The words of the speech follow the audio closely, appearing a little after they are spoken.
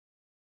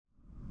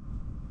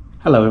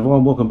Hello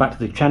everyone, welcome back to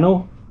the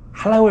channel.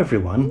 Hello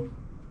everyone.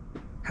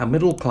 How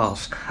middle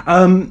class.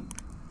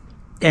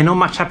 Yeah, not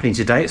much happening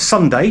today. It's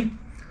Sunday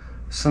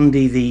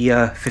the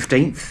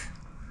 15th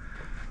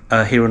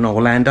here in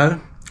Orlando,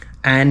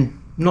 and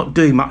not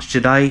doing much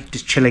today,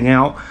 just chilling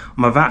out.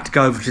 I'm about to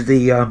go over to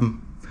the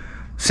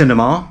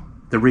cinema,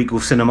 the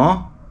Regal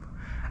Cinema,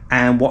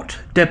 and watch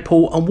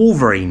Deadpool and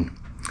Wolverine,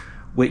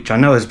 which I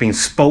know has been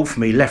spoilt for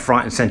me left,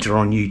 right and centre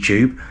on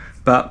YouTube,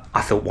 but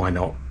I thought why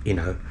not, you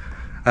know.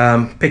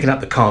 Picking up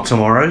the car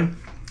tomorrow.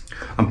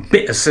 I'm a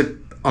bit,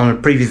 on a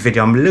previous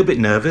video, I'm a little bit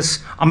nervous.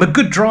 I'm a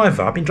good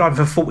driver. I've been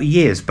driving for 40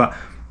 years, but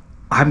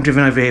I haven't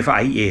driven over here for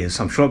 8 years.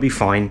 I'm sure I'll be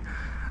fine.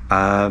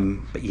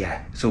 But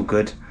yeah, it's all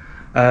good.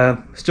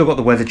 Still got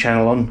the Weather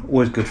Channel on.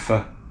 Always good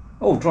for,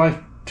 oh, drive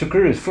to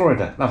Cruise,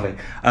 Florida. Lovely.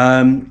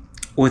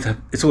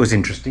 It's always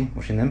interesting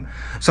watching them.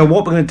 So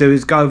what we're going to do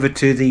is go over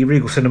to the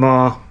Regal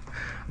Cinema,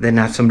 then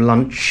have some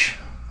lunch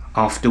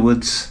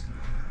afterwards.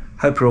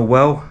 Hope you're all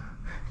well.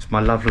 My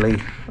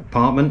lovely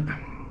apartment,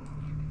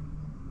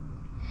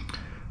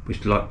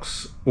 which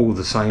looks all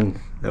the same.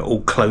 They're all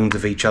clones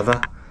of each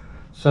other.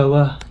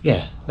 So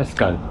yeah, let's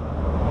go.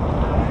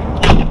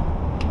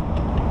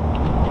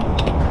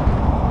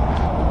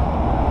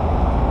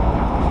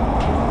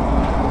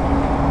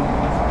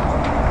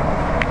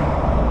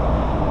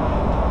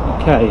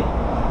 Okay,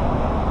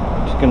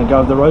 just going to go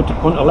over the road to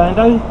Pointe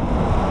Orlando.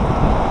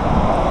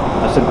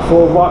 I said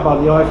before, right by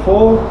the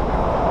I-4.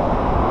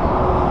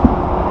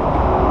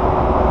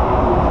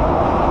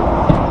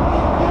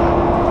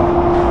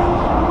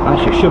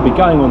 Actually, should be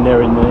going on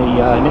there in the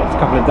next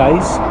couple of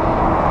days.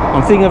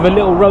 I'm thinking of a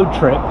little road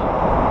trip.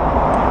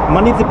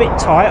 Money's a bit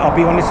tight, I'll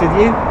be honest with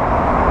you,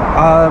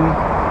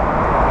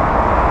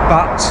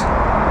 but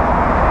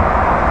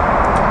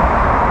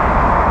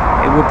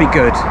it would be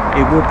good.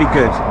 It would be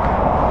good.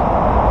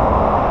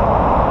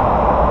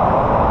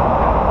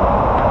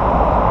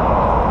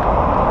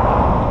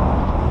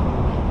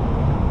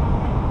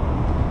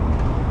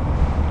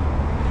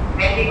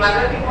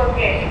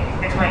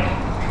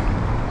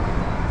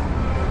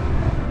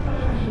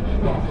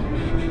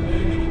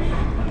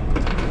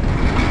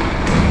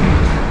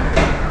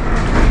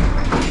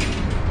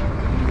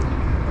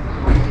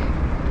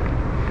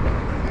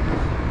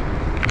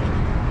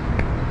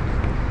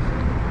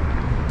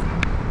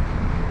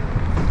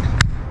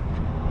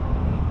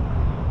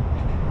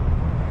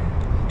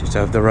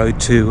 Over the road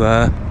to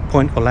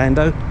Pointe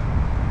Orlando.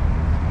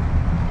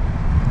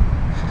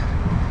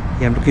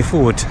 Yeah, I'm looking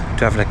forward to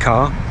having a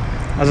car.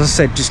 As I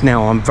said just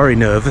now, I'm very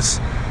nervous.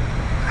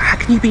 How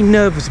can you be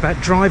nervous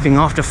about driving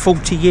after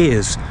 40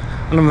 years?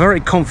 And I'm a very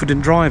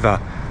confident driver.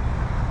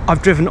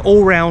 I've driven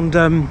all around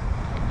the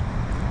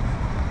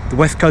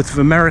west coast of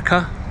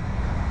America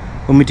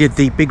when we did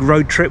the big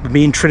road trip with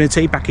me and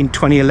Trinity back in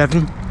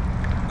 2011.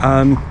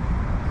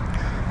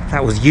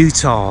 That was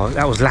Utah,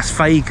 that was Las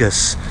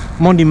Vegas,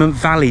 Monument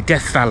Valley,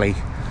 Death Valley.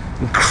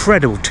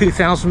 Incredible,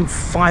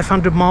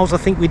 2,500 miles I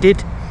think we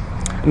did.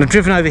 And I've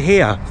driven over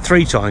here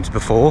 3 times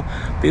before,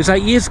 but it was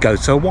 8 years ago,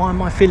 so why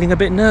am I feeling a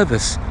bit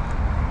nervous?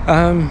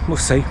 We'll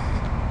see.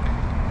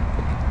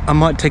 I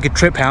might take a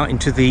trip out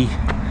into the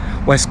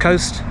west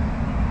coast.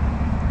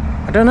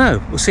 I don't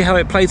know, we'll see how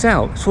it plays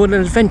out. It's all an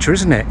adventure,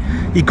 isn't it?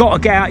 You've got to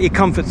get out of your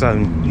comfort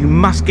zone. You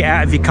must get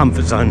out of your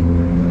comfort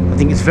zone. I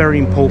think it's very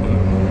important.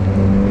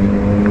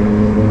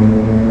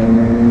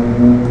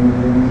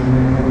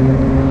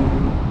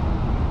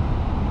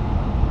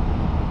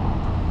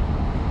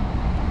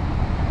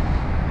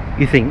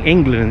 You think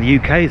England and the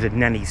UK is a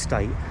nanny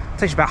state. It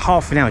takes about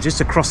half an hour just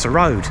to cross the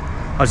road.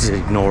 I just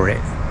ignore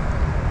it.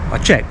 I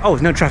check, oh,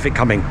 there's no traffic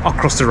coming. I'll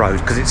cross the road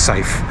because it's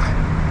safe.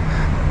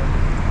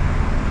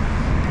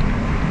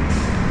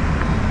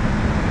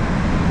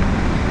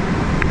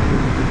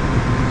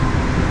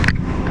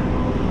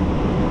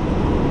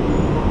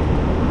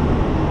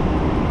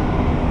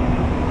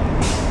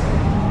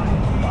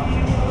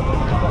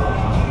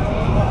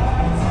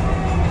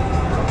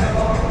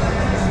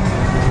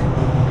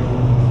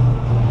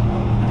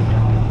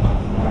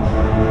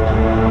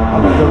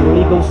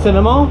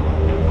 Cinema.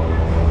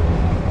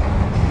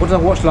 What did I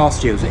watch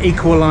last year? It was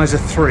Equalizer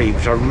 3,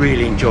 which I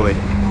really enjoyed.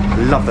 I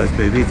love those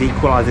movies,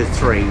 Equalizer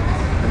 3.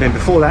 And then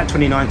before that,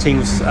 2019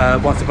 was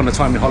Once Upon a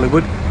Time in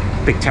Hollywood.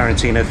 Big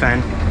Tarantino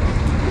fan.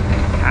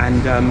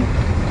 And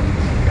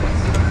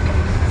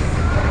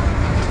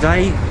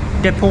today,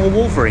 Deadpool and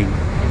Wolverine.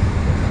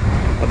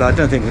 Although I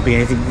don't think there'll be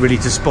anything really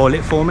to spoil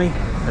it for me.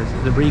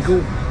 The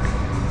Regal.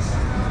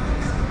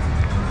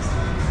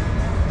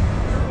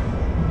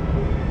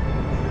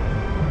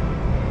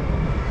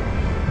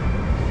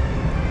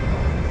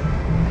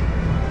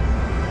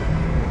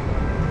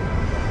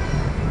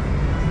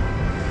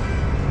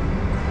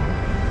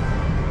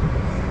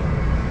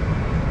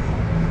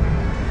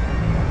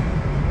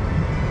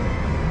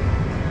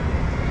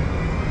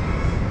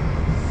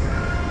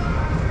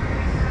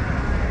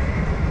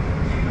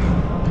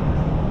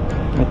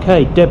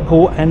 Okay,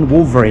 Deadpool and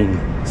Wolverine.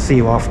 See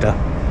you after.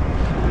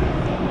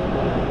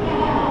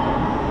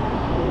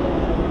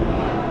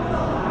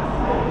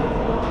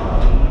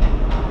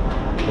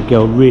 The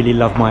girl really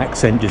loved my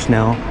accent just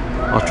now.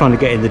 I was trying to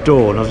get in the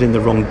door and I was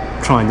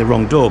trying the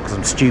wrong door because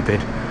I'm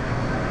stupid.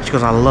 She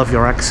goes, "I love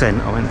your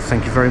accent." I went,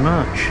 "Thank you very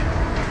much."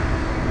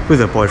 With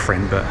her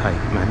boyfriend, but hey,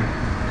 man.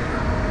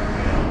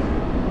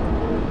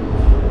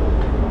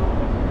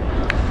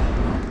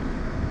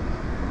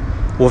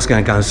 Was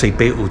going to go and see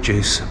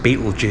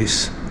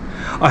Beetlejuice.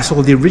 I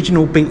saw the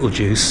original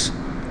Beetlejuice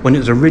when it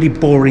was a really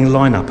boring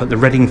lineup at the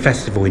Reading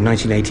Festival in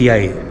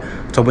 1988.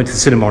 So I went to the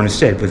cinema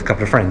instead with a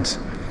couple of friends.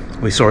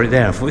 We saw it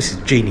there. I thought, this is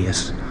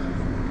genius.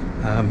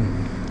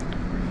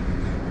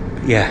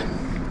 Yeah.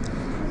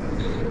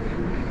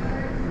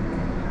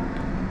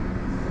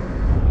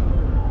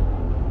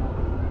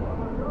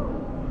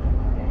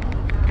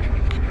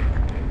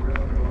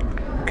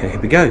 Okay, here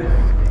we go.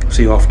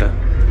 See you after.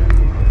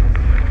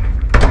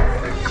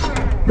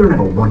 You don't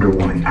have a Wonder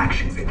Woman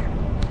action figure.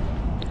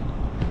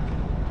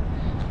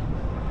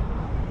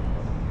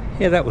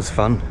 Yeah, that was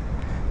fun.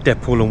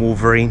 Deadpool and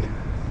Wolverine.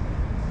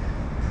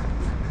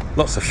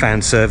 Lots of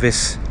fan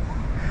service.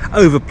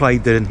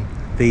 Overplayed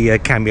the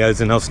cameos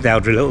and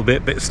nostalgia a little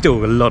bit, but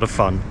still a lot of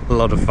fun. A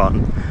lot of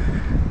fun.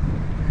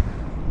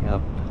 Yeah.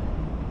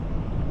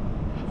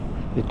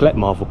 The collect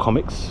Marvel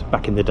comics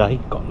back in the day.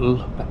 Got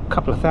a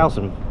couple of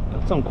thousand.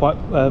 Some quite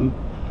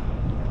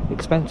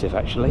expensive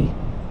actually.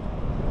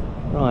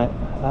 Right.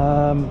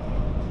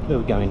 Where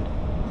are we going?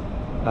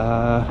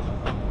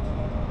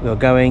 We're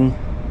going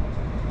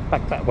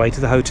back that way to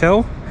the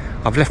hotel.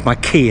 I've left my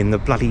key in the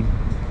bloody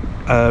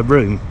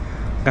room.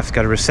 I have to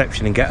go to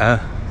reception and get a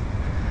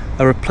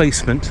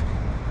replacement.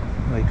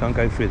 Oh, you can't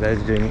go through there,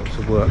 they're doing lots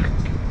of work.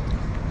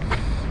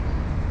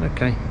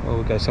 Okay, well,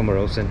 we'll go somewhere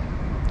else then.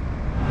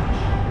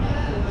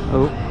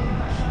 Oh,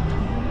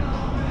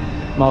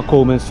 Mark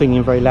Allman's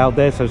singing very loud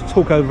there, so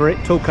talk over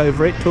it, talk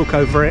over it, talk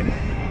over it.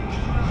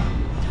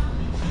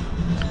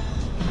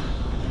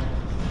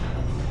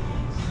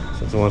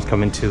 So someone's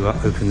coming to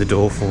open the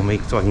door for me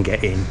so I can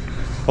get in.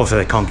 Also,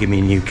 they can't give me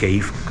a new key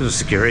because of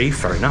security.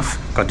 Fair enough.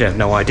 God, they have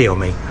no ID on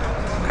me.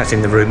 That's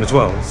in the room as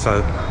well.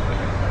 So,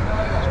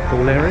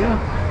 pool area.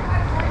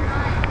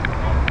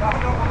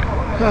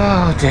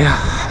 Oh dear.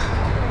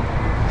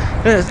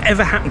 That's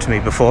ever happened to me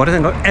before. I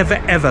don't think I've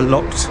ever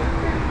locked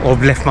or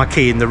left my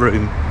key in the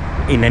room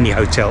in any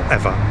hotel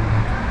ever.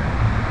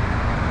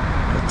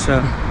 But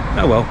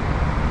oh well.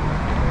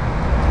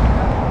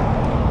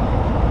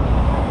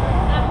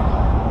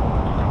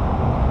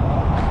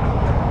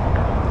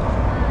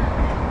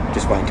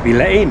 Just waiting to be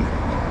let in.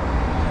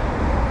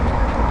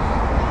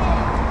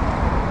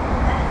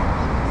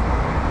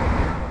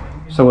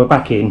 So we're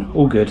back in,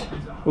 all good,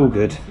 all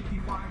good.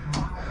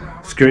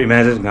 Security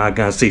man says, "I'm going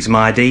to see some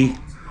ID."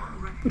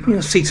 What do you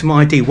mean, see some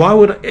ID? Why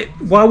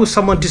would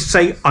someone just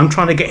say, "I'm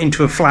trying to get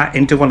into a flat,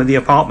 into one of the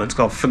apartments,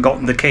 because I've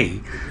forgotten the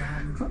key,"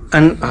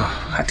 and I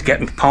had to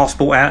get my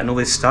passport out and all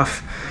this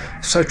stuff.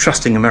 So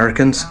trusting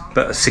Americans,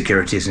 but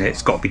security, isn't it?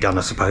 It's got to be done,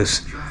 I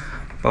suppose.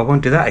 But I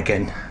won't do that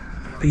again.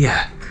 But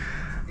yeah,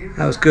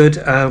 that was good.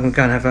 I'm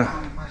going to have a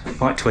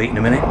bite to eat in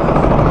a minute.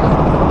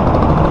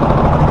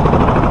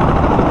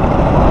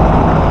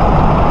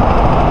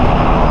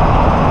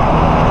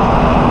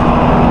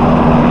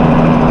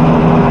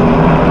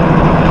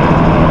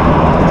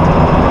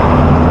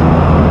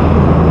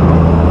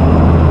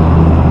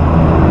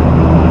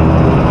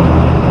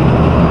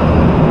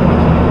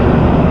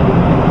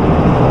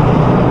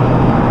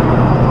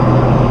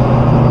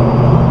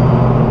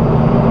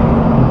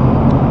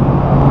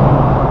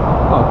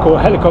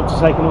 Helicopter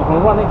taking off.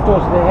 I'm right next door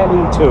to the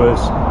heli tours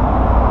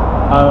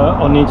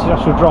on the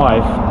International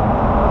Drive.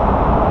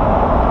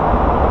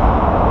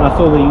 And I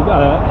saw the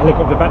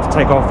helicopter about to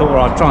take off. I thought,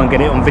 well, I'll try and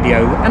get it on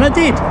video, and I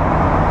did.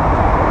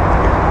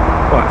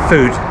 Right,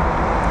 food.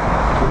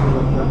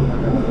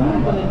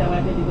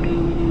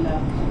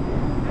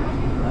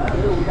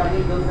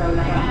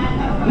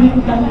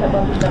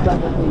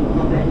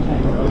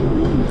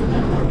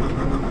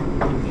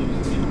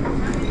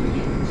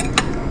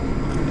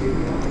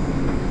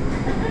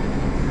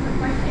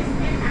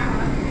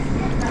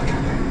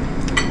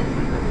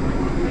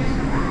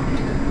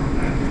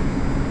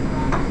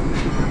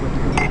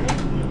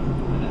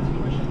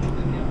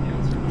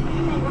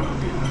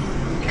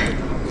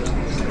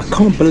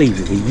 I can't believe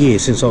it's a year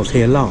since I was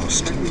here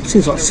last. It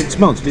seems like 6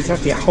 months, but it's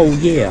actually a whole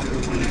year.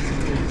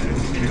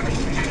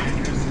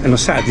 And I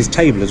sat at this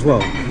table as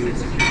well.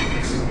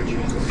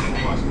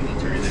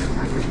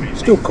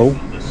 Still cool.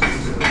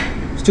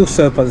 Still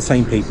served by the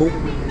same people.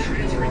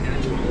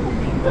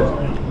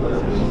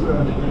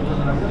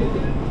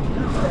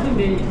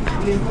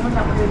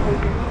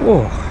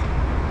 Oh,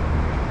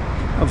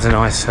 that was a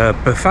nice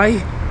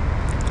buffet.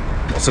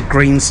 Lots of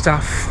green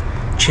stuff,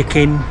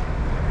 chicken,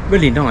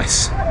 really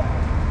nice.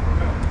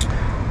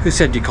 Who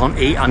said you can't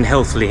eat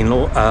unhealthily in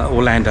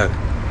Orlando?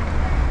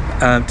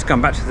 To come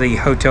back to the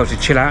hotel to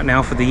chill out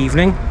now for the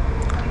evening.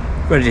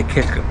 Ready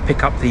to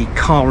pick up the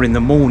car in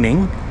the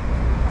morning.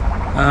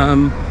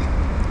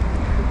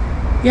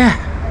 Yeah,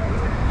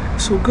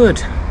 it's all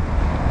good.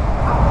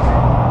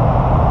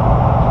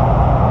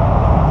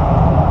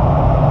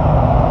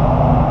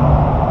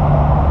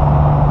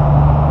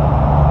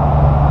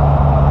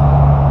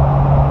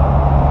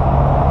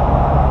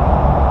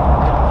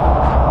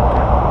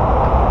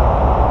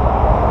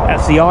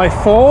 the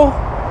I-4.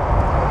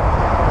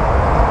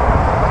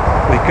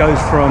 It goes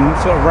from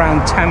sort of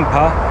around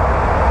Tampa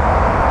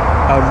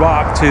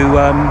right up to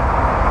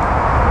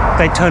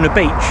Daytona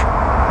Beach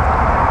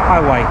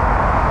Highway.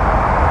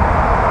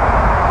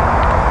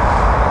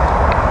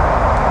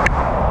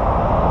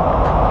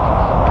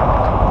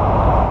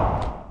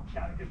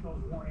 Gotta get those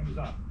warnings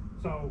up.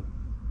 So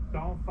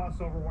don't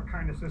fuss over what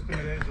kind of system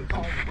it is. It's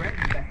already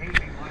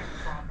behaving like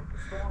a tropical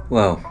storm.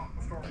 Well,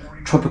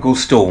 tropical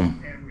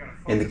storm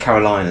in the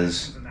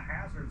Carolinas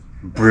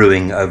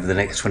brewing over the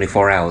next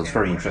 24 hours.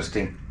 Very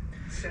interesting.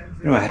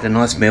 Anyway, I had a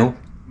nice meal.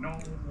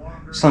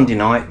 Sunday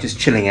night, just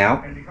chilling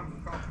out.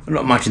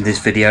 Not much in this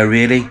video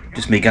really,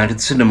 just me going to the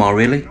cinema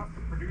really.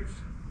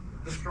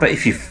 But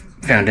if you've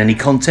found any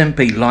content,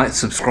 please like,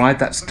 subscribe,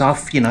 that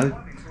stuff, you know.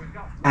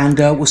 And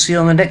we'll see you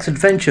on the next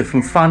adventure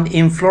from fun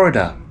in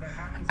Florida.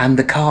 And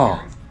the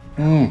car.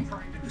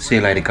 See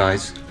you later,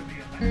 guys.